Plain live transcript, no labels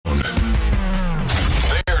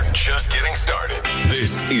just getting started.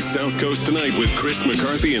 This is South Coast Tonight with Chris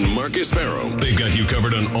McCarthy and Marcus Farrow. They've got you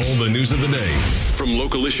covered on all the news of the day, from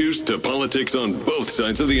local issues to politics on both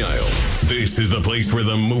sides of the aisle. This is the place where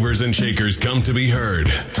the movers and shakers come to be heard,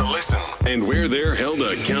 to listen, and where they're held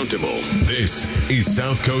accountable. This is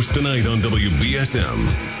South Coast Tonight on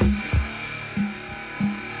WBSM.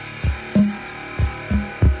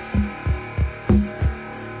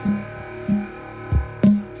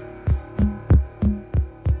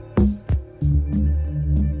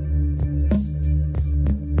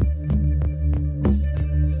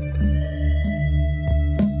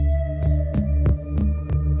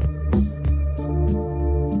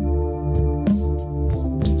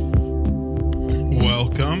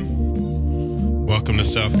 Welcome to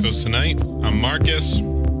South Coast Tonight. I'm Marcus.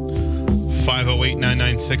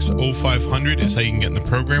 508-996-0500 is how you can get in the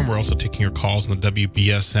program. We're also taking your calls on the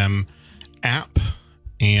WBSM app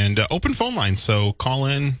and open phone line. So call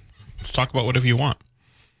in. Let's talk about whatever you want.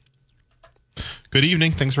 Good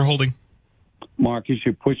evening. Thanks for holding. Marcus,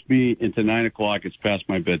 you pushed me into 9 o'clock. It's past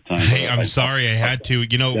my bedtime. Hey, I'm sorry. I had to.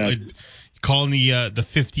 You know, calling the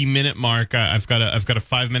 50-minute mark. I've got a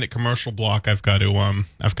 5-minute commercial block. I've got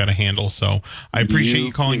to handle. So I appreciate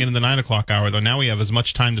you calling in the 9 o'clock hour. Though now we have as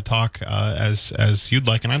much time to talk as you'd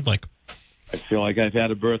like and I'd like. I feel like I've had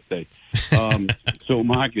a birthday. So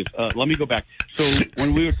Marcus, let me go back. So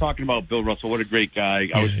when we were talking about Bill Russell, what a great guy.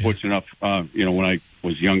 I was fortunate enough, when I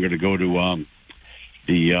was younger, to go to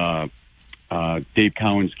the Dave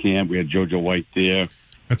Cowan's camp. We had JoJo White there.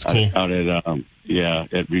 That's cool. Out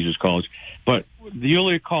at Regis College. But the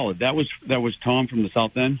earlier caller, that was Tom from the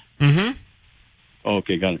South End? Mm-hmm.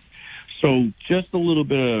 Okay, got it. So just a little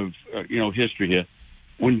bit of, history here.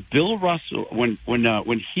 When Bill Russell, when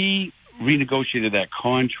he renegotiated that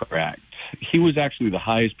contract, he was actually the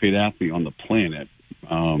highest paid athlete on the planet.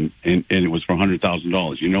 And it was for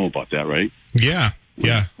 $100,000. You know about that, right? Yeah.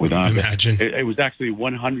 Imagine. It was actually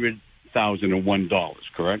 $100,001,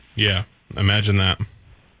 correct? Yeah. Imagine that.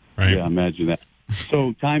 Right. Yeah, imagine that.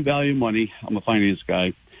 So time value money. I'm a finance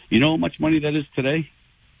guy. You know how much money that is today?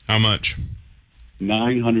 How much?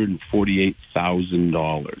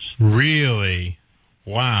 $948,000. Really?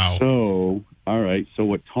 Wow. So, all right. So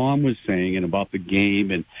what Tom was saying and about the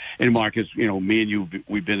game and Marcus, me and you,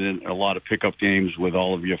 we've been in a lot of pickup games with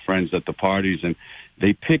all of your friends at the parties, and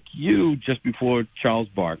they pick you just before Charles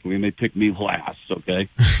Barkley, and they pick me last. Okay.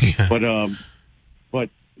 Yeah. But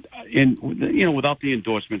without the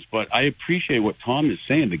endorsements, but I appreciate what Tom is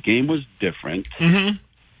saying. The game was different. Mm-hmm.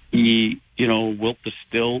 He, wilt the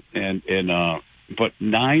stilt but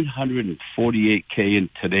 $948K in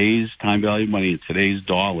today's time value money, in today's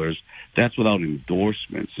dollars, that's without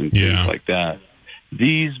endorsements and things like that.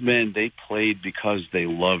 These men, they played because they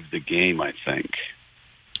loved the game, I think.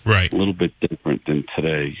 Right. A little bit different than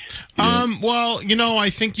today. Well, I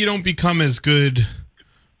think you don't become as good.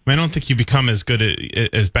 I don't think you become as good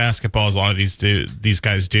as basketball as a lot of these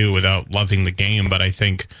guys do without loving the game. But I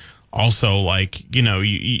think also,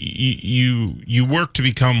 you work to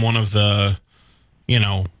become one of the,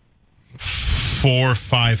 400,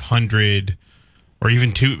 500, or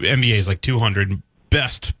even NBA's like 200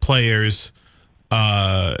 best players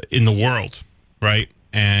in the world, right?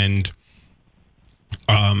 And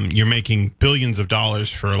you're making billions of dollars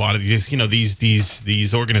for a lot of these.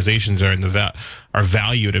 These organizations are are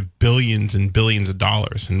valued at billions and billions of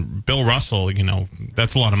dollars. And Bill Russell,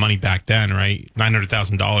 that's a lot of money back then, right?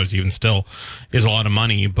 $900,000 even still is a lot of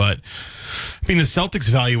money. But the Celtics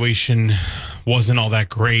valuation wasn't all that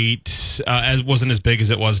great, wasn't as big as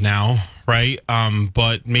it was now, right?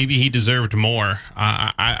 But maybe he deserved more.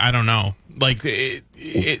 I don't know.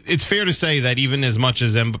 It's fair to say that even as much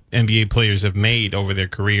as NBA players have made over their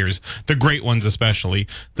careers, the great ones especially,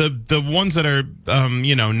 the ones that are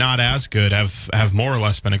not as good have more or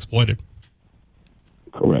less been exploited.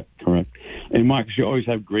 Correct. And Marcus, you always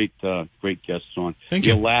have great guests on. Thank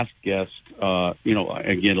you. Your last guest,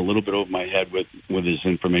 again, a little bit over my head with his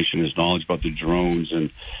information, his knowledge about the drones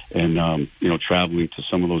and traveling to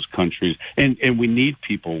some of those countries. And we need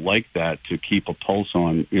people like that to keep a pulse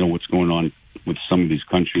on, what's going on with some of these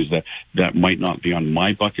countries that might not be on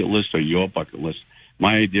my bucket list or your bucket list.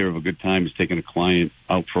 My idea of a good time is taking a client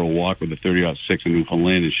out for a walk with a 30-06 in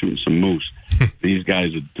Newfoundland and shooting some moose. These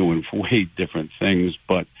guys are doing way different things.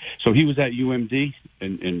 But so he was at UMD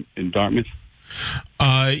in Dartmouth.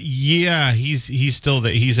 Yeah, he's still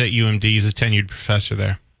there. He's at UMD. He's a tenured professor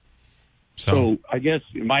there. So I guess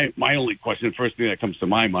my only question, the first thing that comes to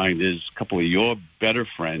my mind is a couple of your better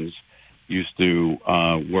friends used to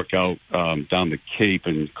work out down the Cape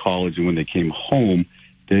in college, and when they came home,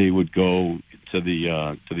 they would go to the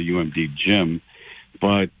UMD gym.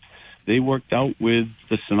 But they worked out with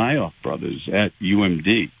the Sinayoff brothers at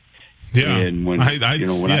UMD. Yeah, and when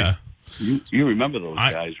you remember those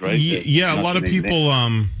guys, right? Yeah, a lot of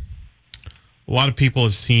people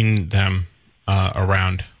have seen them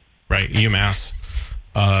around, right? UMass.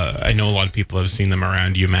 I know a lot of people have seen them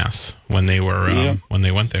around UMass when they were when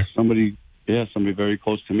they went there. Somebody very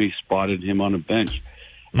close to me spotted him on a bench.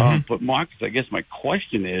 But Marcus, I guess my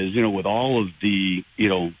question is, with all of the,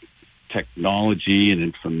 technology and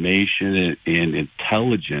information and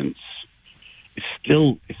intelligence, it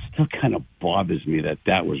still kind of bothers me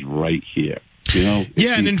that was right here. Yeah,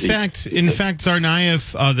 and in fact,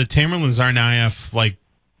 Tsarnaev, the Tamerlan Tsarnaev,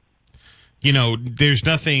 there's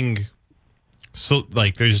nothing. So,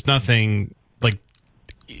 there's nothing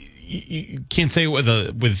you can't say it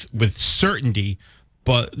with certainty,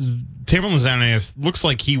 but Tamerlan Tsarnaev looks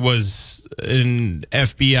like he was an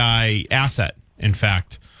FBI asset. In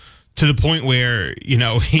fact, to the point where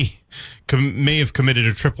he may have committed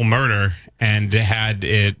a triple murder and had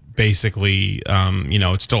it basically,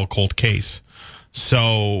 it's still a cold case.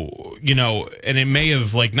 So, and it may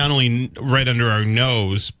have not only right under our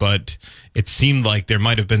nose, but it seemed like there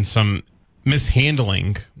might have been some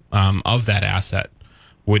mishandling of that asset,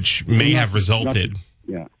 which may have resulted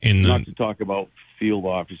in not to talk about field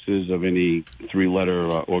offices of any three-letter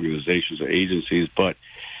organizations or agencies, but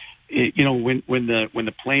when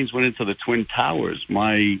the planes went into the Twin Towers,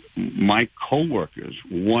 my coworkers,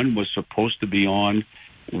 one was supposed to be on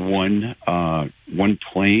one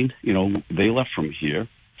plane. They left from here,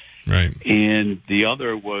 right, and the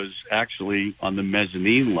other was actually on the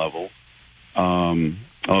mezzanine level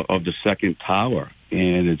of the second tower.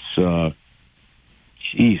 And it's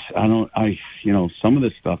some of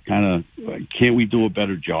this stuff kind of, can't we do a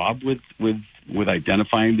better job with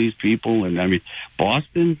identifying these people? And I mean,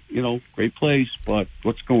 Boston, great place, but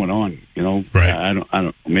what's going on? Right. I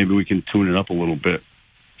don't, maybe we can tune it up a little bit.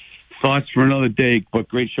 Thoughts for another day, but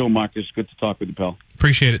great show, Marcus. Good to talk with you, pal.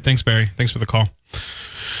 Appreciate it. Thanks, Barry. Thanks for the call.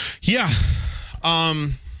 Yeah.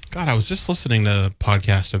 God, I was just listening to a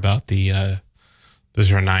podcast about the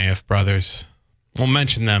Tsarnaev brothers. We'll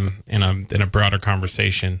mention them in a broader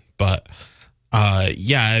conversation, but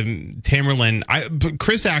Tamerlan. But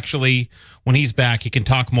Chris, actually, when he's back, he can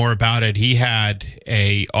talk more about it. He had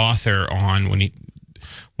a author on when he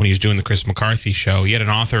was doing the Chris McCarthy show. He had an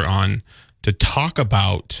author on to talk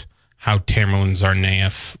about how Tamerlan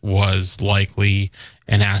Tsarnaev was likely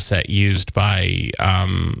an asset used by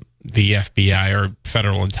the FBI or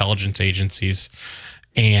federal intelligence agencies,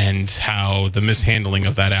 and how the mishandling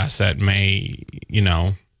of that asset may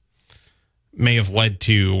have led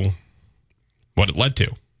to what it led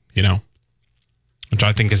to, which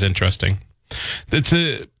I think is interesting. It's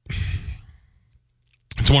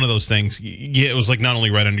one of those things. Yeah, it was not only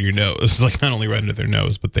right under your nose. It was not only right under their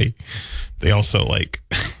nose, but they also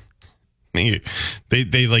they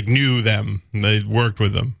knew them. They worked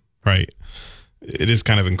with them, right? It is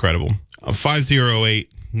kind of incredible.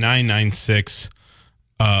 508-996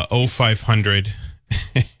 0500.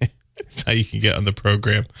 That's how you can get on the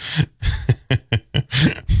program. I'm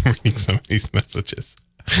reading some of these messages.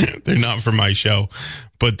 They're not for my show,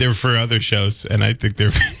 but they're for other shows, and I think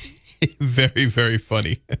they're very, very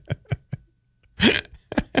funny.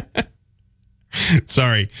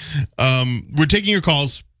 Sorry. We're taking your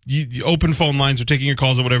calls. Open phone lines. We're taking your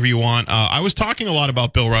calls or whatever you want. I was talking a lot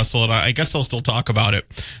about Bill Russell, and I guess I'll still talk about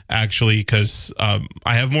it, actually, because I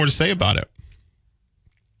have more to say about it.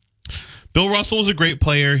 Bill Russell is a great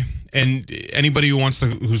player, and anybody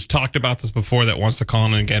who's talked about this before that wants to call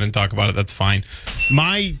in again and talk about it, that's fine.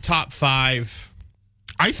 My top five,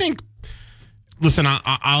 I think. Listen,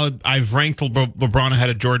 I've ranked LeBron ahead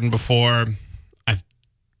of Jordan before. I've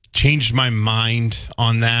changed my mind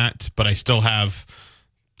on that, but I still have.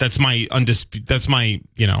 That's my undisputed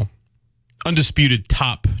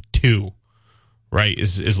top two, right?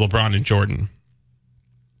 Is LeBron and Jordan.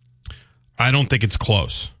 I don't think it's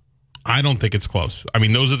close. I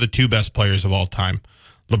mean, those are the two best players of all time.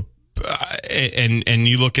 And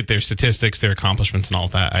you look at their statistics, their accomplishments, and all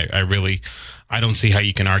that. I don't see how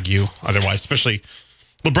you can argue otherwise. Especially,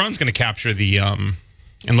 LeBron's going to capture the and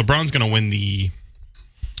LeBron's going to win the.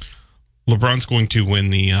 LeBron's going to win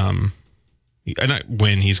the not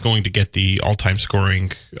win. He's going to get the all-time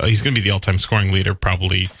scoring. He's going to be the all-time scoring leader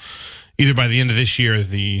probably either by the end of this year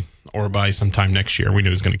or by sometime next year. We knew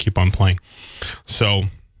he was going to keep on playing. So.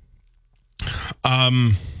 A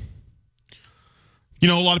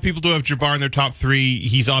lot of people do have Jabbar in their top three.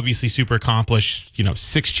 He's obviously super accomplished.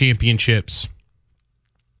 6 championships,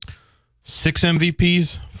 6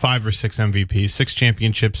 MVPs, 5 or 6 MVPs, 6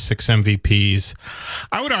 championships, 6 MVPs.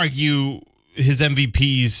 I would argue his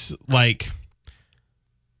MVPs, like,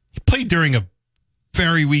 he played during a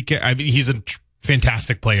very weak. I mean, he's a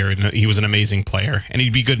fantastic player, and he was an amazing player, and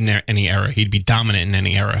he'd be good in any era. He'd be dominant in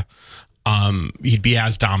any era. He'd be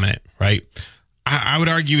as dominant, right? I would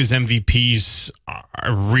argue his MVPs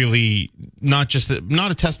are really not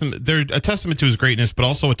a testament. They're a testament to his greatness, but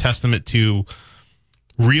also a testament to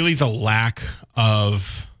really the lack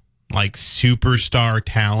of like superstar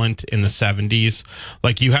talent in the 70s.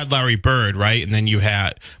 Like, you had Larry Bird, right? And then you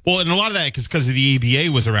had, and a lot of that is because the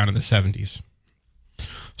ABA was around in the 70s.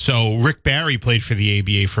 So Rick Barry played for the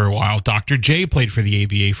ABA for a while. Dr. J played for the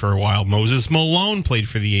ABA for a while. Moses Malone played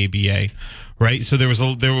for the ABA, right? So there was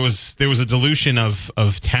a dilution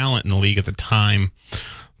of talent in the league at the time.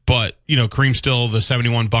 But, Kareem still, the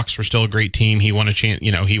 71 Bucks were still a great team. He won a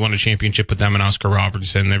championship with them and Oscar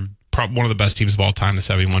Robertson. They're probably one of the best teams of all time, the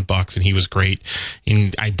 71 Bucks, and he was great.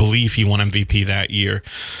 And I believe he won MVP that year.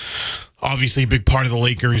 Obviously, a big part of the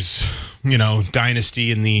Lakers,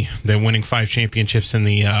 dynasty and they're winning 5 championships in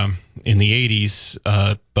the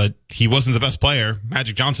 80s. But he wasn't the best player.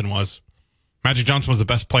 Magic Johnson was. Magic Johnson was the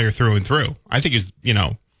best player through and through. I think he's,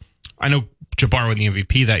 I know Jabbar won the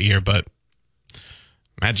MVP that year, but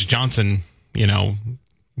Magic Johnson,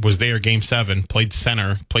 was there Game 7, played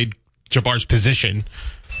center, played Jabbar's position.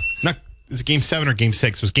 Is it Game 7 or Game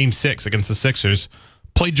 6? It was Game 6 against the Sixers.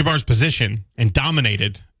 Played Jabbar's position and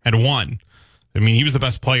dominated and won. I mean, he was the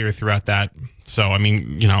best player throughout that. So, I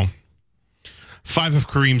mean, 5 of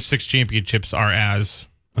Kareem's 6 championships are as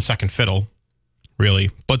a second fiddle,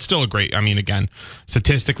 really. But still again,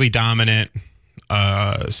 statistically dominant,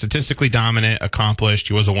 accomplished.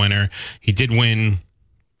 He was a winner. He did win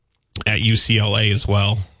at UCLA as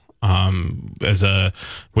well.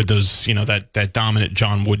 With those, that dominant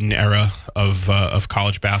John Wooden era of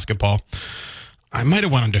college basketball. I might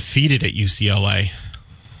have went undefeated at UCLA,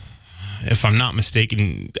 if I'm not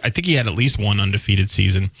mistaken. I think he had at least one undefeated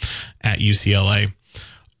season at UCLA.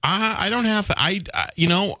 I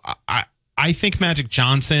think Magic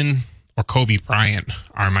Johnson or Kobe Bryant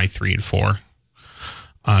are my 3 and 4.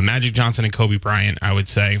 Magic Johnson and Kobe Bryant, I would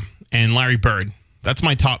say, and Larry Bird. That's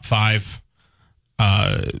my top 5.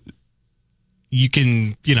 You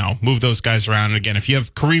can, move those guys around. And again, if you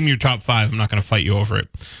have Kareem in your top 5, I'm not going to fight you over it.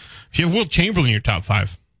 If you have Wilt Chamberlain in your top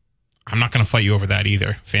 5, I'm not going to fight you over that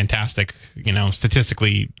either. Fantastic.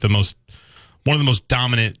 Statistically, one of the most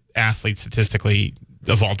dominant athletes statistically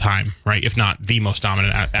of all time, right? If not the most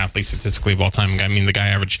dominant athlete statistically of all time. I mean, the guy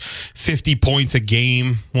averaged 50 points a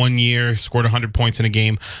game one year, scored 100 points in a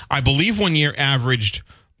game. I believe one year averaged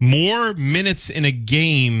more minutes in a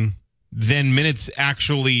game than minutes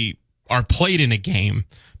actually are played in a game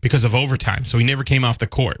because of overtime. So he never came off the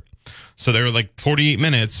court. So there were like 48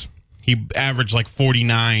 minutes. He averaged like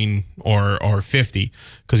 49 or 50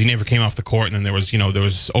 because he never came off the court. And then there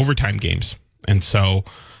was overtime games. And so,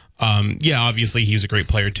 obviously he was a great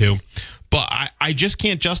player too. But I just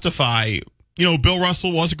can't justify, Bill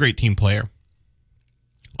Russell was a great team player,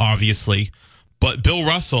 obviously. But Bill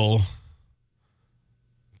Russell,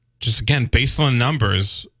 just again, based on the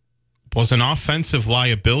numbers, was an offensive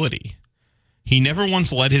liability. He never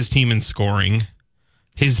once led his team in scoring.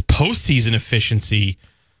 His postseason efficiency,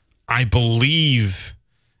 I believe,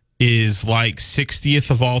 is like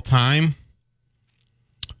 60th of all time.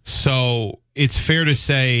 So it's fair to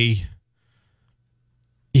say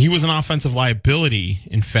he was an offensive liability,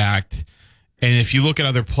 in fact. And if you look at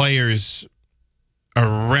other players,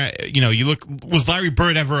 was Larry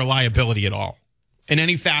Bird ever a liability at all in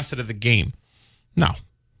any facet of the game? No.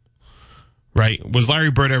 Right? Was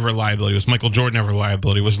Larry Bird ever a liability? Was Michael Jordan ever a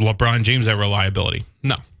liability? Was LeBron James ever a liability?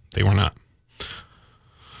 No, they were not.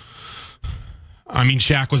 I mean,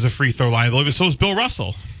 Shaq was a free throw liability, but so was Bill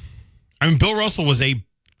Russell. I mean, Bill Russell was a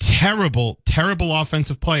terrible, terrible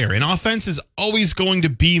offensive player. And offense is always going to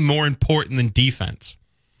be more important than defense.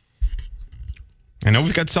 I know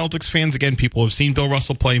we've got Celtics fans. Again, people have seen Bill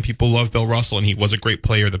Russell play, and people love Bill Russell, and he was a great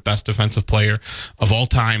player, the best defensive player of all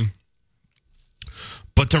time.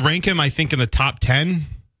 But to rank him, I think, in the top 10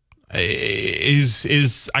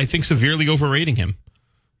 is I think, severely overrating him.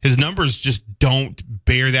 His numbers just don't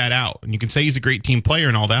bear that out. And you can say he's a great team player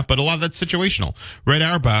and all that, but a lot of that's situational. Red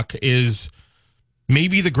Auerbach is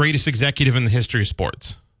maybe the greatest executive in the history of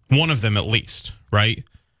sports. One of them at least, right?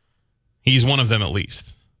 He's one of them at least.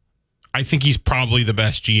 I think he's probably the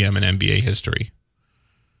best GM in NBA history.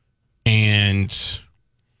 And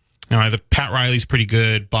the Pat Riley's pretty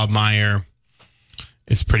good. Bob Meyer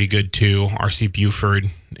is pretty good too. R.C. Buford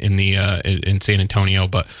in San Antonio,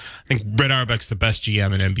 but I think Red Auerbach's the best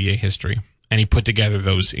GM in NBA history. and he put together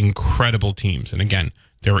those incredible teams. And again,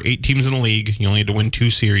 there were 8 teams in the league. You only had to win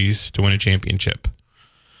 2 series to win a championship.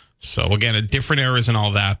 So again, a different eras and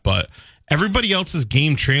all that, but everybody else's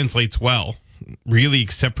game translates well, really,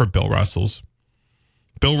 except for Bill Russell's.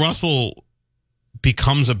 Bill Russell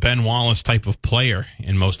becomes a Ben Wallace type of player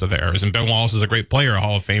in most of the eras. And Ben Wallace is a great player, a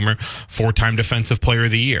Hall of Famer, 4-time Defensive Player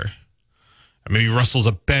of the Year. Maybe Russell's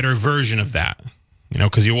a better version of that,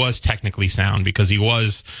 because he was technically sound, because he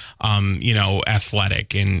was,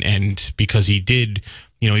 athletic, and because he did,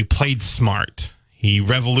 he played smart. He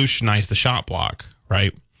revolutionized the shot block,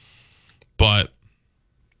 right? But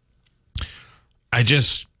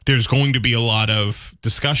there's going to be a lot of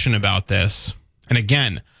discussion about this. And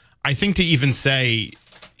again, I think to even say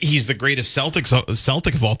he's the greatest Celtic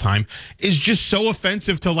of all time is just so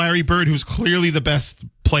offensive to Larry Bird, who's clearly the best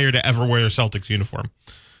player to ever wear a Celtics uniform.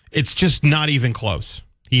 It's just not even close.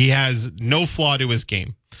 He has no flaw to his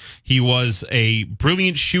game. He was a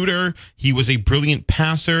brilliant shooter. He was a brilliant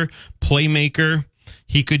passer, playmaker.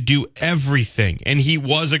 He could do everything, and he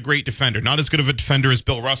was a great defender. Not as good of a defender as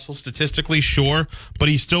Bill Russell statistically, sure, but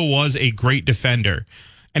he still was a great defender.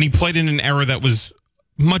 And he played in an era that was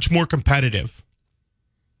much more competitive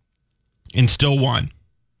and still won.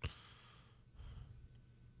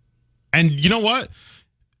 And you know what?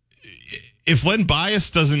 If Len Bias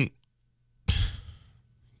doesn't...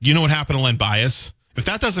 You know what happened to Len Bias? If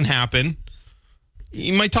that doesn't happen,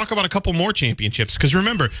 you might talk about a couple more championships. Because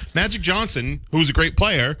remember, Magic Johnson, who was a great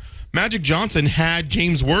player, Magic Johnson had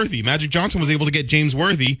James Worthy. Magic Johnson was able to get James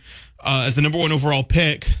Worthy as the number 1 overall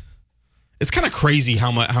pick. It's kind of crazy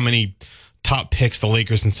how many top picks the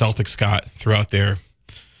Lakers and Celtics got throughout their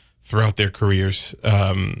careers.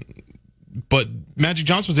 But Magic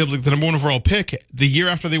Johnson was able to get the number 1 overall pick the year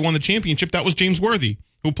after they won the championship. That was James Worthy,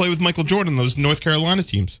 who played with Michael Jordan, those North Carolina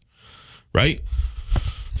teams, right?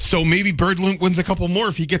 So maybe Bird wins a couple more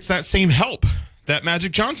if he gets that same help that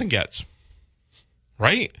Magic Johnson gets,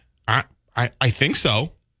 right? I think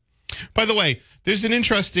so. By the way, there's an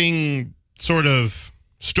interesting sort of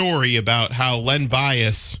story about how Len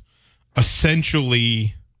Bias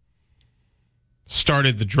essentially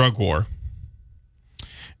started the drug war.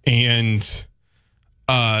 And,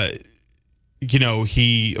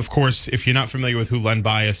 he, of course, if you're not familiar with who Len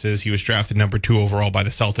Bias is, he was drafted number 2 overall by the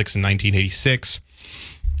Celtics in 1986.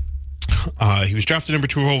 He was drafted number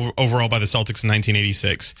 2 overall by the Celtics in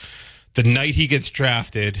 1986. The night he gets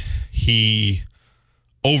drafted, he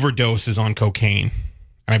overdoses on cocaine.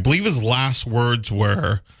 And I believe his last words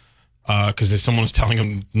were, because someone was telling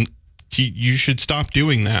him, you should stop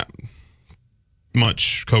doing that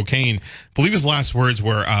much cocaine. I believe his last words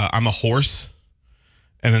were, I'm a horse.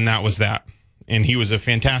 And then that was that. And he was a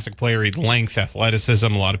fantastic player. He had length,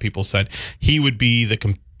 athleticism. A lot of people said he would be the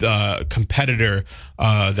competitor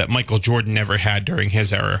that Michael Jordan never had during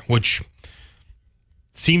his era, which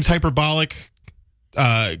seems hyperbolic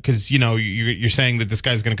because, you're saying that this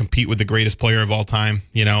guy's going to compete with the greatest player of all time,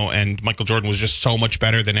 and Michael Jordan was just so much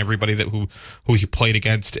better than everybody who he played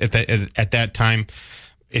against at that time.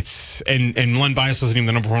 And Len Bias wasn't even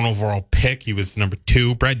the number 1 overall pick. He was the number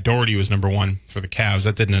 2. Brad Daugherty was number 1 for the Cavs.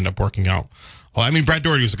 That didn't end up working out. Well, I mean, Brad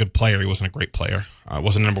Daugherty was a good player. He wasn't a great player.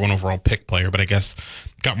 Wasn't a number 1 overall pick player, but I guess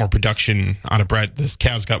got more production out of the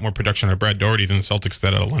Cavs got more production out of Brad Daugherty than the Celtics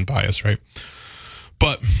did out of Len Bias, right?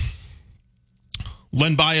 But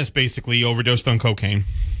Len Bias basically overdosed on cocaine.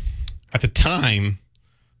 At the time,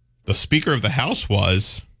 the Speaker of the House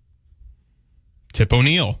was Tip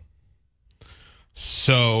O'Neill.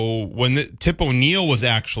 So when Tip O'Neill was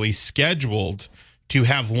actually scheduled to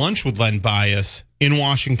have lunch with Len Bias in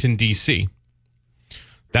Washington, D.C.,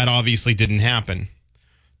 that obviously didn't happen.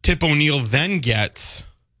 Tip O'Neill then gets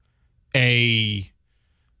a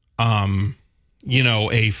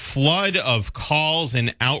flood of calls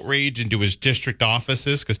and outrage into his district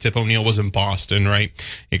offices because Tip O'Neill was in Boston, right?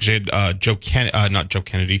 Actually,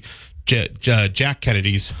 Jack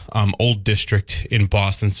Kennedy's old district in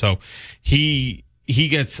Boston. So he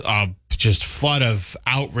gets just flood of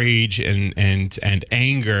outrage and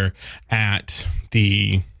anger at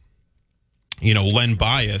the Len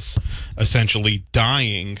Bias essentially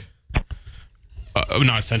dying.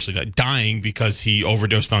 Not essentially dying because he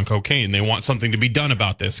overdosed on cocaine. They want something to be done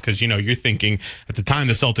about this because, you're thinking at the time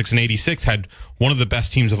the Celtics in 86 had one of the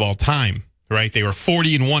best teams of all time, right? They were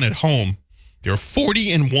 40-1 at home. They were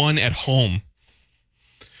 40-1 at home.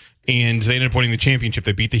 And they ended up winning the championship.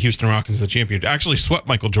 They beat the Houston Rockets in the championship. Actually swept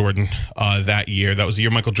Michael Jordan that year. That was the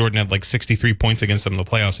year Michael Jordan had like 63 points against them in the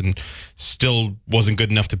playoffs and still wasn't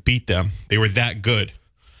good enough to beat them. They were that good.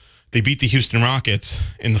 They beat the Houston Rockets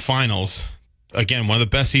in the finals again, one of the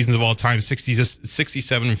best seasons of all time,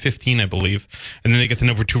 67-15, I believe. And then they get the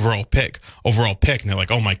number 2 overall pick. And they're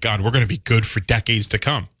like, oh my God, we're going to be good for decades to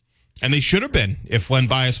come. And they should have been if Len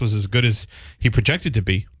Bias was as good as he projected to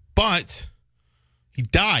be. But he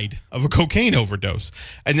died of a cocaine overdose.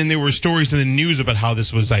 And then there were stories in the news about how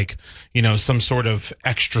this was like, some sort of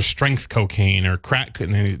extra strength cocaine or crack.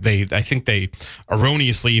 And I think they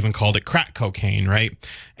erroneously even called it crack cocaine, right?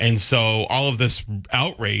 And so all of this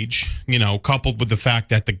outrage, coupled with the fact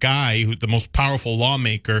that the guy, the most powerful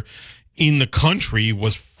lawmaker in the country,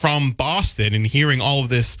 was from Boston, and hearing all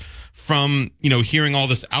this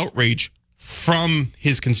outrage from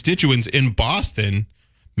his constituents in Boston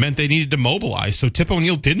meant they needed to mobilize. So Tip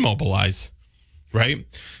O'Neill did mobilize, right?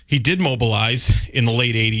 He did mobilize in the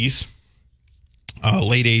late 80s,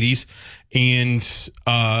 and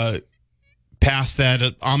passed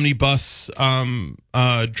that omnibus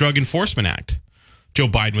drug enforcement act. Joe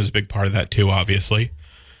Biden was a big part of that too, obviously.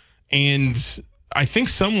 And I think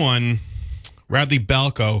Radley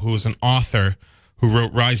Balco, who was an author who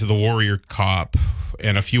wrote Rise of the Warrior Cop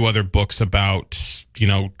and a few other books about,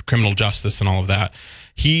 criminal justice and all of that,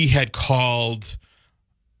 he had called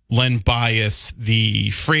Len Bias the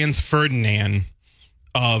Franz Ferdinand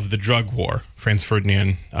of the drug war. Franz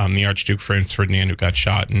Ferdinand, the Archduke Franz Ferdinand, who got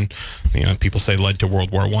shot and people say led to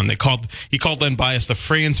World War I. He called Len Bias the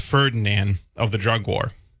Franz Ferdinand of the drug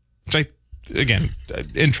war, which again,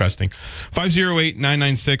 interesting.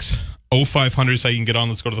 508-996-0500 is how you can get on.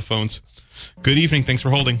 Let's go to the phones. Good evening. Thanks for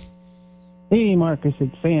holding. Hey, Marcus.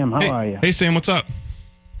 It's Sam. How are you? Hey, Sam. What's up?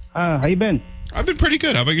 How you been? I've been pretty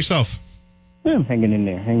good. How about yourself? Yeah, I'm hanging in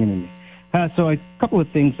there. So a couple of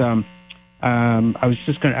things. I was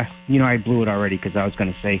just going to, I blew it already because I was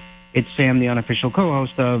going to say, it's Sam, the unofficial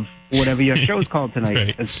co-host of whatever your show's called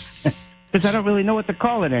tonight. Because I don't really know what to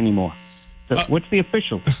call it anymore. So what's the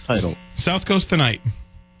official title? South Coast Tonight.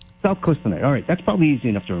 South Coast Tonight. All right. That's probably easy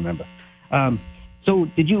enough to remember. So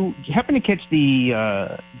did you happen to catch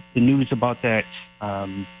the news about that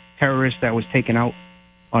terrorist that was taken out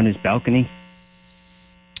on his balcony?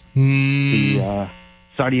 The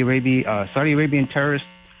Saudi Arabian terrorist.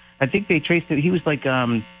 I think they traced it. He was like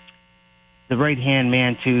the right-hand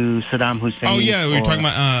man to Saddam Hussein. Oh yeah, we were talking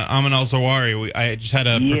about Ayman al-Zawahiri. I just had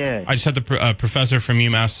the professor from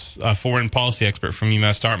UMass, foreign policy expert from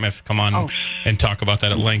UMass Dartmouth, come on and talk about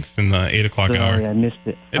that at length in the 8 o'clock hour. I missed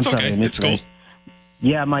it. It's okay. It's cool.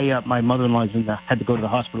 Yeah, my mother-in-law had to go to the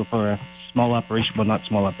hospital for a small operation. Well, not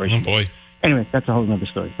small operation. Oh boy. Anyway, that's a whole other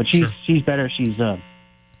story. But she's better. She's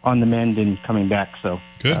on the mend and coming back. So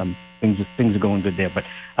good. Things are going good there. But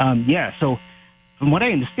so from what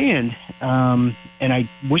I understand, and I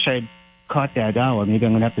wish I had caught that hour. Maybe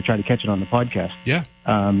I'm going to have to try to catch it on the podcast. Yeah.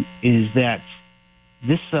 Is that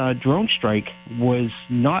this drone strike was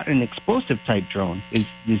not an explosive type drone? Is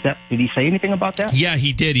that? Did he say anything about that? Yeah,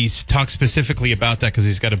 he did. He's talked specifically about that because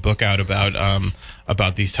he's got a book out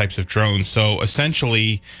about these types of drones. So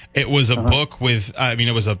essentially, it was a book with.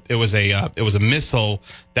 It was a missile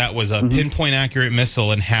that was a pinpoint accurate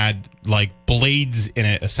missile and had like blades in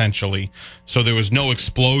it essentially. So there was no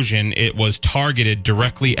explosion. It was targeted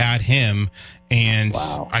directly at him, and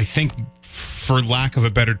I think, for lack of a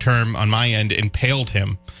better term on my end, impaled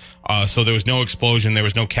him. So there was no explosion. There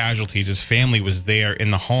was no casualties. His family was there in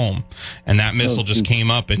the home. And that missile just came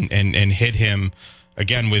up and hit him,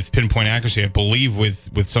 again, with pinpoint accuracy, I believe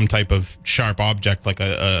with some type of sharp object like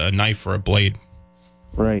a knife or a blade.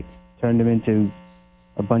 Right. Turned him into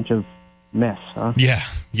a bunch of mess, huh? Yeah,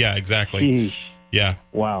 exactly. Sheesh. Yeah.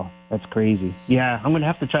 Wow, that's crazy. Yeah, I'm going to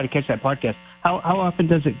have to try to catch that podcast. How often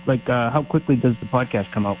does it, how quickly does the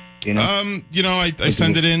podcast come out? I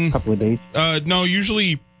send it in a couple of days. No,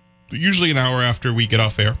 usually an hour after we get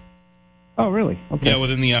off air. Oh, really? Okay. Yeah,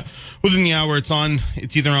 within the hour it's on.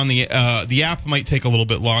 It's either on the app might take a little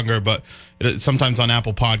bit longer, but it's sometimes on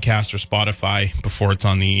Apple Podcasts or Spotify before it's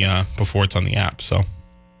on the app. So.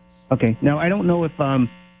 Okay. Now I don't know if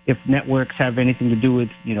networks have anything to do with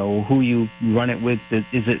who you run it with. Is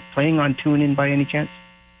it playing on TuneIn by any chance?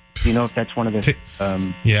 Do you know if that's one of the?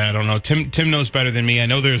 Yeah, I don't know. Tim knows better than me. I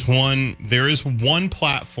know there is one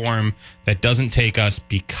platform that doesn't take us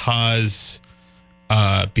because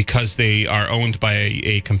they are owned by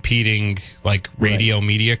a competing radio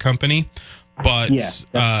media company. But that's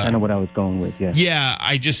kind of what I was going with. Yeah. Yeah,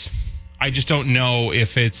 I just don't know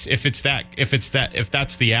if that's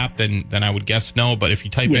the app, then I would guess no. But if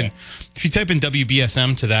you type in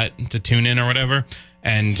WBSM to tune in or whatever,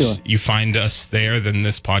 and you find us there, then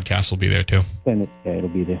this podcast will be there too. Then it'll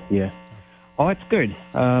be there. Yeah. Oh, that's good.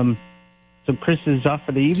 So Chris is off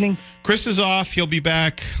for the evening? Chris is off. He'll be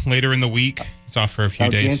back later in the week. He's off for a few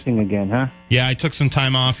Out days. dancing again, huh? Yeah, I took some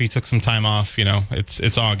time off. He took some time off.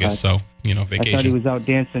 It's August, so vacation. I thought he was out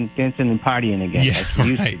dancing and partying again. Yeah, like he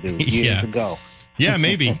used right. to do years ago. Yeah,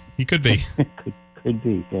 maybe he could be. could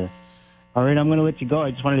be. Yeah. All right, I'm going to let you go.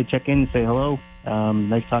 I just wanted to check in and say hello.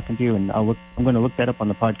 Nice talking to you, and I'm going to look that up on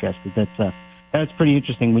the podcast because that's pretty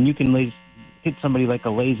interesting. When you can hit somebody like a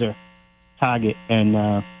laser target, and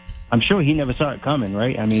I'm sure he never saw it coming,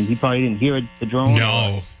 right? I mean, he probably didn't hear the drone.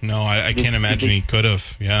 No, I can't imagine he could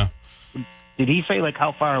have. Yeah. Did he say like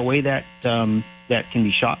how far away that can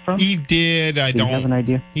be shot from? He did. Do you have an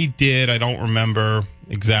idea? He did. I don't remember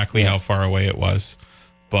exactly how far away it was,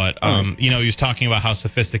 but he was talking about how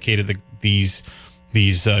sophisticated these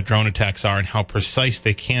drone attacks are and how precise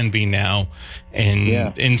they can be now,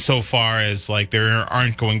 and insofar as like there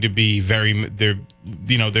aren't going to be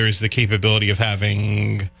there's the capability of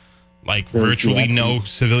having like virtually no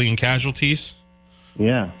civilian casualties.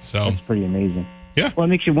 Yeah, so that's pretty amazing. Yeah. Well, it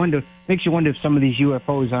makes you wonder if some of these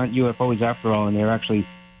UFOs aren't UFOs after all, and they're actually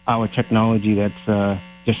our technology that's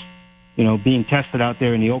just being tested out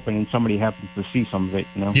there in the open, and somebody happens to see some of it.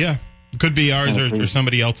 Yeah, could be ours or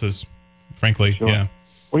somebody else's. Frankly, sure. Yeah.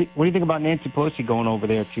 What do you think about Nancy Pelosi going over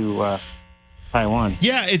there to Taiwan?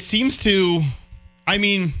 Yeah, it seems to. I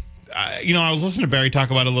mean, I was listening to Barry talk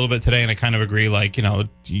about it a little bit today, and I kind of agree. Like,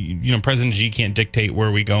 President Xi can't dictate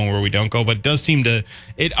where we go and where we don't go, but it does seem to.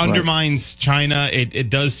 It undermines China. It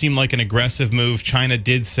does seem like an aggressive move. China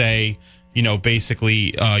did say,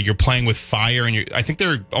 basically, you're playing with fire, and I think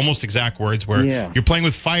they're almost exact words where you're playing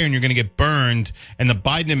with fire and you're going to get burned. And the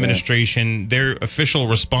Biden administration, their official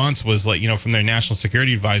response was like, from their national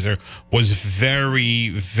security advisor, was very,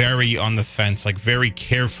 very on the fence, like very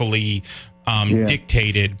carefully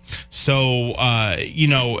dictated. So,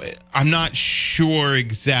 I'm not sure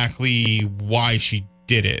exactly why she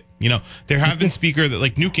did it. There have been speaker that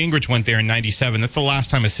like Newt Gingrich went there in 97. That's the last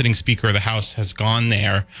time a sitting speaker of the House has gone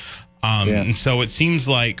there. And so it seems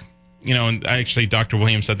like, and actually Dr.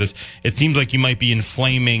 Williams said this, it seems like you might be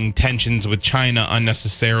inflaming tensions with China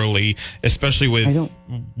unnecessarily, especially with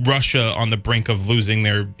Russia on the brink of losing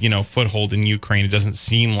their, foothold in Ukraine. It doesn't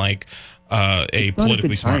seem like a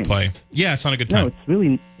politically smart play. Yeah, it's not a good time.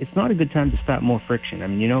 No, it's not a good time to start more friction. I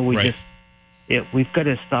mean, we've got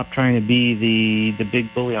to stop trying to be the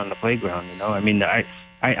big bully on the playground. I mean, I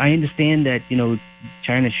understand that,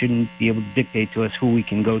 China shouldn't be able to dictate to us who we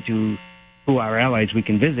can go to, who our allies we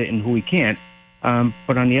can visit and who we can't.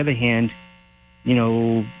 But on the other hand,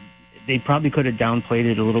 they probably could have downplayed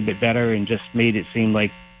it a little bit better and just made it seem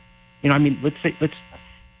like,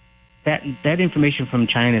 that information from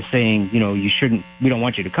China saying, we don't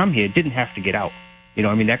want you to come here, didn't have to get out.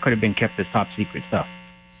 That could have been kept as top secret stuff.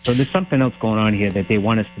 So there's something else going on here that they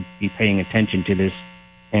want us to be paying attention to this.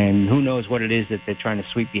 And who knows what it is that they're trying to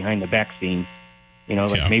sweep behind the back scene.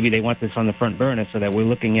 Maybe they want this on the front burner so that we're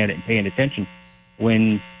looking at it and paying attention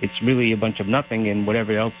when it's really a bunch of nothing and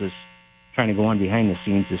whatever else is trying to go on behind the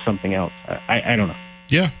scenes is something else. I don't know.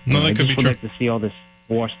 Yeah, no, that could be true. I'd like to see all this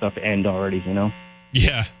war stuff end already,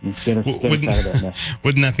 Yeah. Get us out of that mess.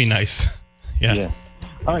 Wouldn't that be nice? Yeah.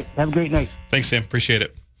 All right, have a great night. Thanks, Sam. Appreciate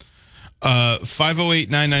it.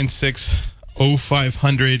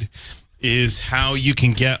 508-996-0500 is how you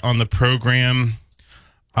can get on the program.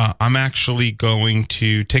 I'm actually going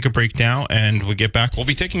to take a break now, and we'll get back. We'll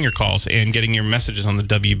be taking your calls and getting your messages on the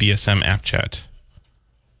WBSM app chat.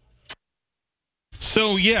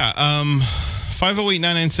 So,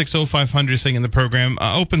 508-996-0500 saying in the program.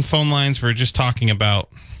 Open phone lines. We're just talking about,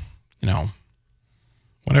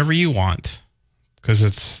 whatever you want, because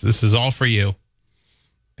this is all for you.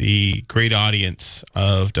 The great audience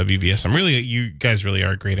of WBSM. Really, you guys really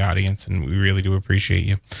are a great audience, and we really do appreciate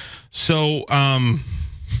you. So,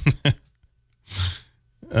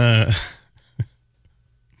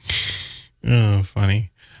 funny.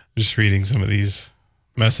 Just reading some of these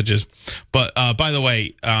messages. But by the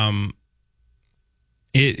way,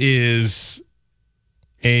 it is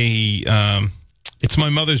it's my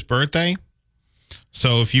mother's birthday.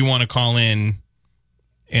 So if you want to call in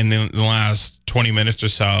the last 20 minutes or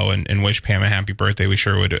so and wish Pam a happy birthday, we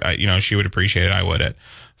sure would. She would appreciate it. I would at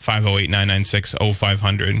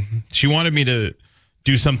 508-996-0500. She wanted me to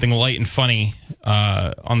do something light and funny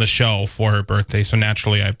on the show for her birthday. So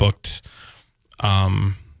naturally I booked,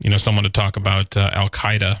 someone to talk about Al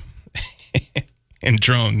Qaeda and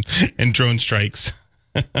drone strikes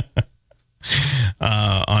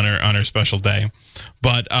on her special day.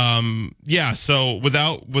 But so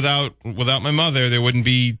without my mother, there wouldn't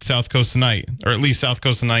be South Coast Tonight, or at least South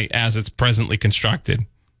Coast Tonight as it's presently constructed.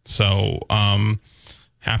 So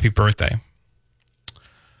happy birthday.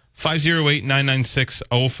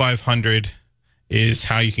 508-996-0500 is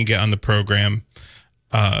how you can get on the program.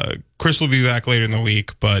 Chris will be back later in the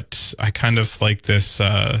week, but I kind of like this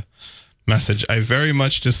message. I very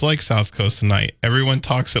much dislike South Coast tonight. Everyone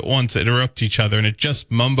talks at once, interrupt each other, and it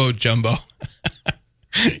just mumbo jumbo.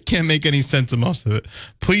 Can't make any sense of most of it.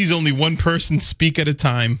 Please, only one person speak at a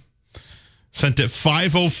time. Sent at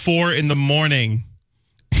 5:04 in the morning.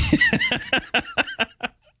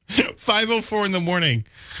 5:04 in the morning.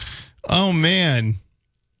 Oh, man.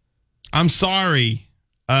 I'm sorry.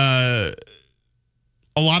 A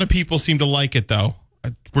lot of people seem to like it, though.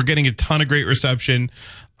 We're getting a ton of great reception.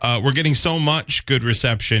 We're getting so much good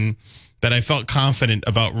reception that I felt confident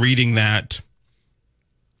about reading that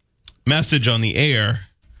message on the air.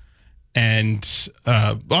 And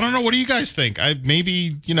I don't know. What do you guys think? I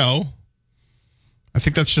think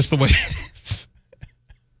that's just the way it is.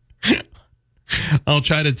 I'll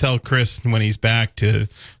try to tell Chris when he's back to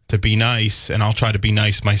be nice, and I'll try to be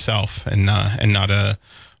nice myself and not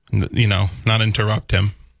interrupt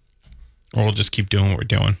him, or we'll just keep doing what we're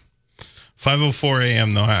doing. 5:04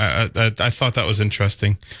 a.m. though. I thought that was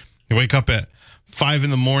interesting. You wake up at 5 in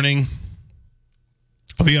the morning.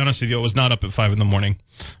 I'll be honest with you, I was not up at 5 in the morning,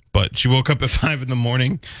 but she woke up at 5 in the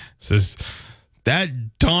morning. Says,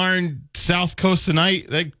 that darn South Coast tonight,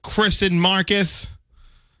 that Chris and Marcus.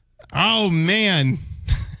 Oh, man.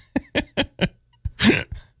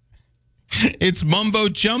 It's mumbo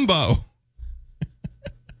jumbo.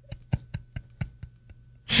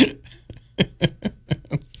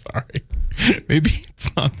 I'm sorry. Maybe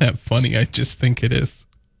it's not that funny. I just think it is.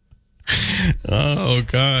 Oh,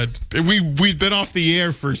 God. We'd been off the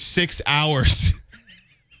air for 6 hours.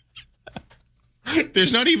 We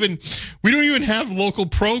don't even have local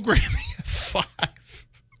programming at 5.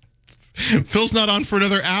 Phil's not on for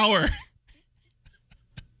another hour.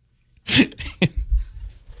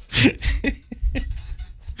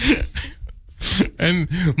 And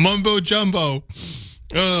mumbo jumbo.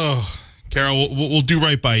 Oh, Carol, we'll do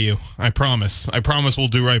right by you. I promise. We'll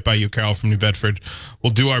do right by you, Carol from New Bedford.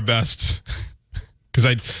 We'll do our best. Because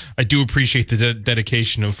I do appreciate the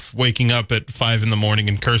dedication of waking up at 5 in the morning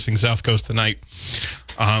and cursing South Coast tonight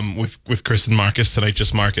with Chris and Marcus tonight,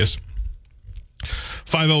 just Marcus.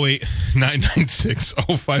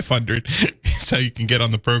 508-996-0500 is how you can get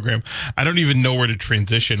on the program. I don't even know where to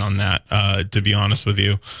transition on that, to be honest with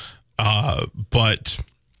you. But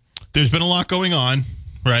there's been a lot going on,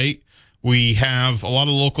 right? We have a lot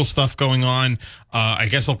of local stuff going on. I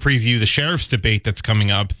guess I'll preview the sheriff's debate that's coming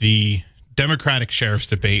up, the Democratic sheriff's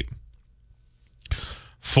debate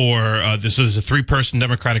for this was a 3-person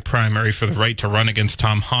Democratic primary for the right to run against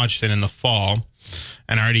Tom Hodgson in the fall.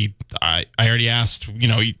 And I already asked,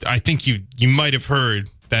 I think you might have heard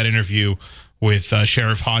that interview with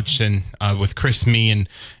Sheriff Hodgson, with Chris Mee and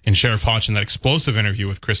Sheriff Hodgson, that explosive interview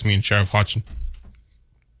with Chris Mee and Sheriff Hodgson.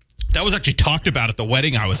 That was actually talked about at the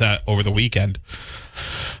wedding I was at over the weekend,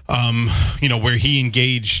 where he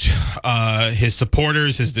engaged his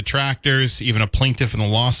supporters, his detractors, even a plaintiff in the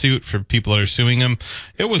lawsuit for people that are suing him.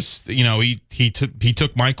 It was, he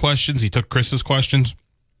took my questions, he took Chris's questions,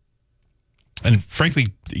 and frankly,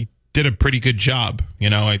 he did a pretty good job.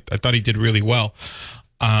 I thought he did really well.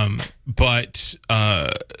 But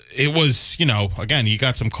it was, again, you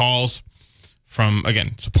got some calls from,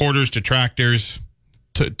 again, supporters, detractors,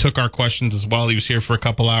 took our questions as well. He was here for a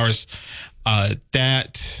couple hours.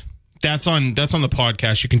 That's on the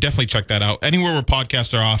podcast. You can definitely check that out anywhere where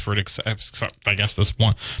podcasts are offered, except I guess this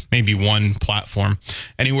one, maybe one platform.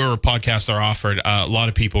 Anywhere where podcasts are offered, a lot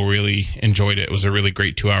of people really enjoyed it. It was a really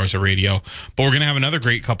great 2 hours of radio. But we're gonna have another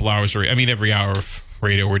great couple hours. Every hour of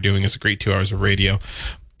radio we're doing is a great 2 hours of radio.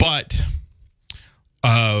 But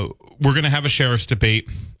we're gonna have a sheriff's debate.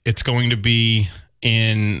 It's going to be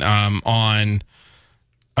on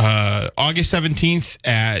August 17th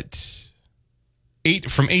at 8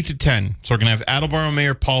 to 10. So we're going to have Attleboro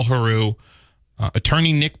Mayor Paul Heroux,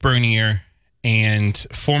 attorney Nick Bernier, and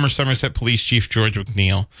former Somerset Police Chief George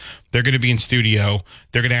McNeil. They're going to be in studio.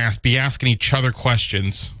 They're going to be asking each other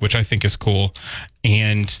questions, which I think is cool.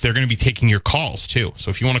 And they're going to be taking your calls, too. So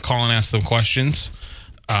if you want to call and ask them questions,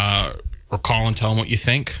 or call and tell them what you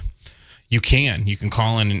think, you can. You can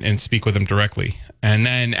call in and speak with them directly. And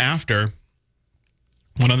then after,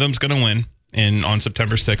 one of them's going to win on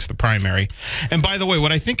September 6th, the primary. And by the way,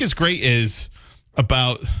 what I think is great is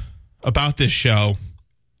about this show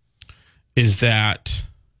is that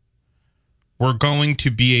we're going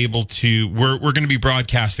to be able to, we're going to be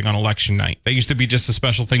broadcasting on election night. That used to be just a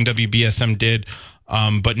special thing WBSM did.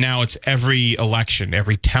 But now it's every election,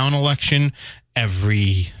 every town election,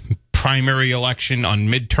 every primary election, on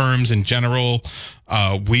midterms in general.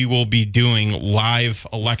 We will be doing live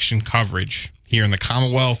election coverage here in the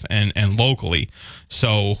Commonwealth and locally.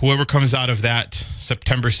 So whoever comes out of that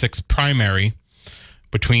September 6th primary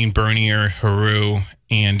between Bernier, Heroux,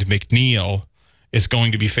 and McNeil is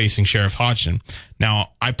going to be facing Sheriff Hodgson.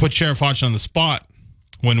 Now, I put Sheriff Hodgson on the spot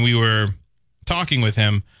when we were talking with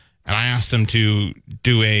him, and I asked him to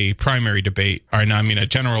do a primary debate, or no, I mean a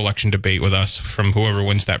general election debate with us from whoever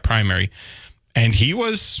wins that primary. And he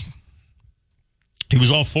was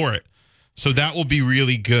all for it. So that will be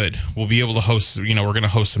really good. We'll be able to host, we're going to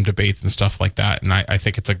host some debates and stuff like that. And I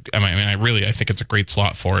think I think it's a great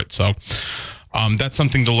slot for it. So that's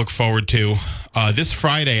something to look forward to. This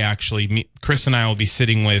Friday, actually, Chris and I will be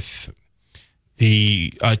sitting with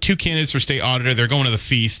the two candidates for state auditor. They're going to the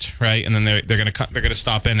feast, right? And then they're going to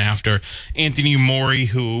stop in after. Anthony Mori,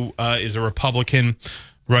 who is a Republican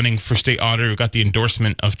running for state auditor, who got the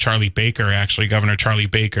endorsement of Charlie Baker, actually, Governor Charlie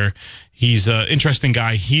Baker. He's an interesting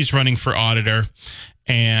guy. He's running for auditor.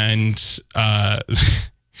 And Dinah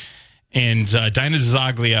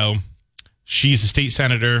DiZoglio, she's a state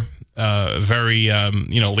senator, very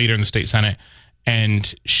leader in the state Senate.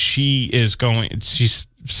 And she's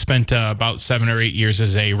spent about 7 or 8 years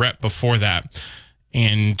as a rep before that.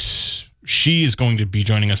 And she is going to be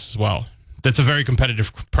joining us as well. That's a very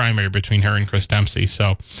competitive primary between her and Chris Dempsey.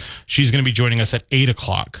 So she's going to be joining us at 8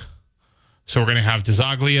 o'clock. So we're going to have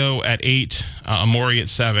DiZoglio at 8, Amori at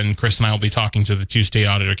 7. Chris and I will be talking to the two state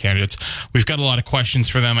auditor candidates. We've got a lot of questions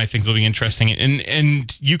for them. I think they'll be interesting.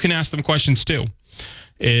 And you can ask them questions too.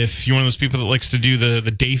 If you're one of those people that likes to do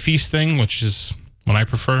the day feast thing, which is what I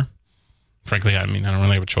prefer. Frankly, I don't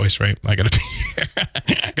really have a choice, right? I got to be here.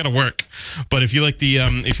 I got to work. But if you like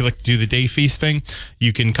if you like to do the day feast thing,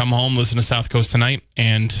 you can come home, listen to South Coast Tonight,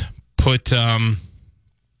 and put and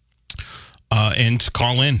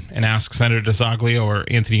call in and ask Senator DiZoglio or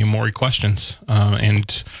Anthony Amori questions.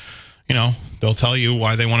 And they'll tell you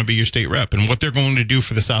why they want to be your state rep and what they're going to do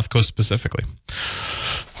for the South Coast specifically.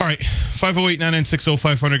 All right,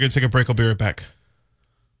 508-996-0500. Going to take a break. I'll be right back.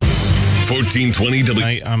 1420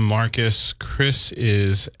 Tonight, I'm Marcus. Chris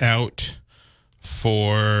is out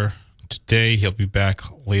for today. He'll be back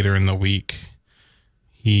later in the week.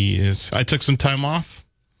 I took some time off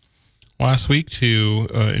last week to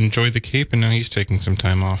enjoy the Cape, and now he's taking some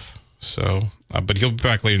time off. So, but he'll be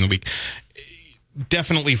back later in the week.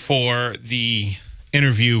 Definitely for the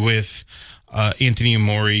interview with Anthony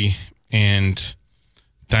Amori and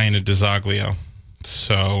Dinah DiZoglio.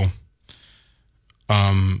 So,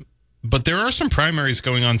 but there are some primaries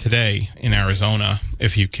going on today in Arizona,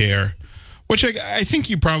 if you care, which I think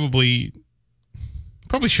you probably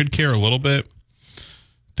should care a little bit.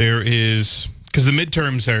 There is, because the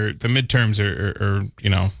midterms are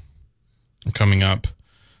coming up,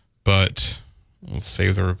 but we'll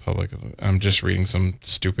save the Republic. I'm just reading some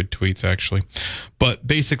stupid tweets actually, but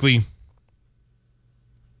basically,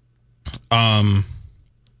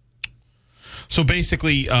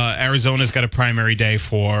 Arizona's got a primary day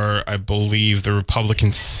for, I believe, the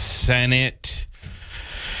Republican Senate,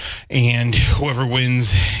 and whoever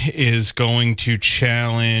wins is going to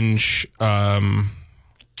challenge Mark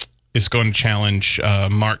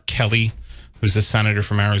Kelly, who's a senator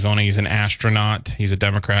from Arizona. He's an astronaut. He's a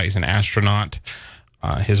Democrat. He's an astronaut.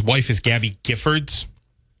 His wife is Gabby Giffords,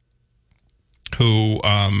 who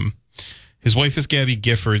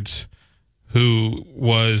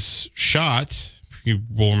was shot, if you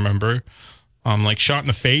will remember, shot in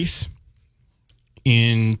the face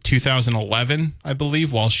in 2011, I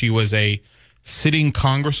believe, while she was a sitting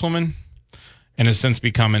congresswoman, and has since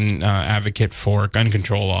become an advocate for gun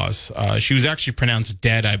control laws. She was actually pronounced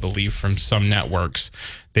dead, I believe, from some networks.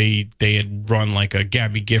 They had run like a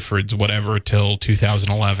Gabby Giffords whatever till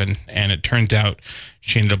 2011, and it turned out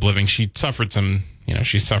she ended up living. She suffered some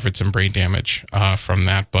brain damage from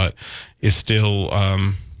that, but is still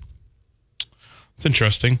it's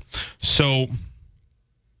interesting. So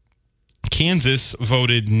Kansas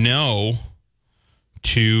voted no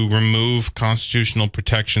to remove constitutional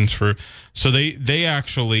protections so they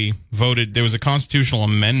actually voted. There was a constitutional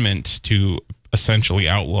amendment to essentially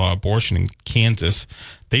outlaw abortion in Kansas.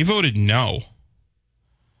 They voted no,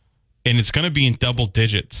 and it's going to be in double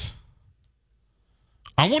digits.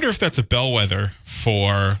 I wonder if that's a bellwether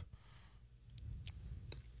for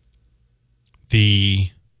the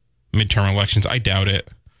midterm elections. I doubt it,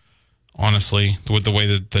 honestly, with the way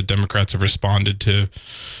that the Democrats have responded to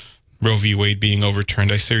Roe v. Wade being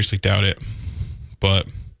overturned. I seriously doubt it. But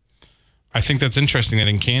I think that's interesting that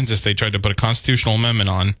in Kansas they tried to put a constitutional amendment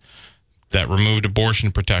on that removed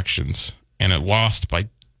abortion protections, and it lost by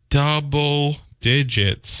double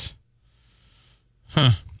digits.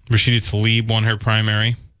 Rashida Tlaib won her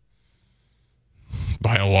primary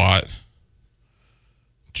by a lot.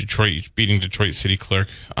 Detroit beating Detroit City Clerk.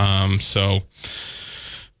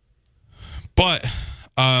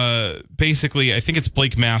 Basically, I think it's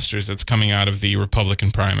Blake Masters that's coming out of the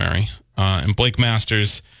Republican primary. And Blake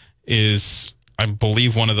Masters is, I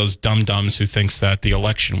believe, one of those dum-dums who thinks that the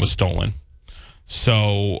election was stolen.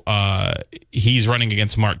 So he's running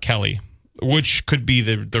against Mark Kelly, which could be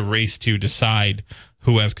the race to decide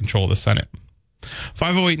who has control of the Senate.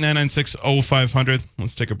 508-996-0500.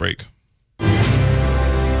 Let's take a break.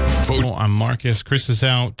 I'm Marcus. Chris is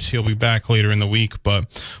out. He'll be back later in the week, but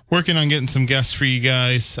working on getting some guests for you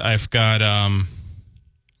guys. I've got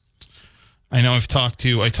I talked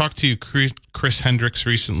to Chris Hendricks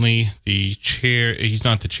recently, the chair. He's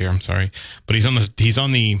not the chair, I'm sorry, but he's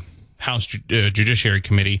on the House Judiciary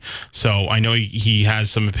Committee. So I know he has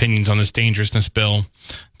some opinions on this dangerousness bill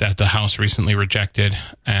that the House recently rejected,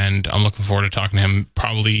 and I'm looking forward to talking to him.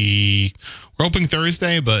 Probably we're hoping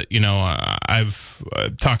Thursday, but I've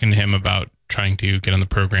talking to him about trying to get on the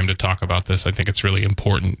program to talk about this. I think it's really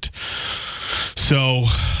important. So,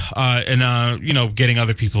 getting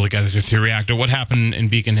other people together to react to what happened in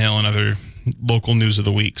Beacon Hill and other local news of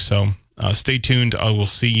the week. So stay tuned. I will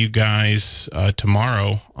see you guys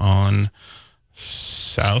tomorrow on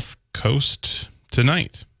South Coast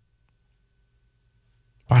Tonight.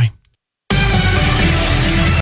 Bye.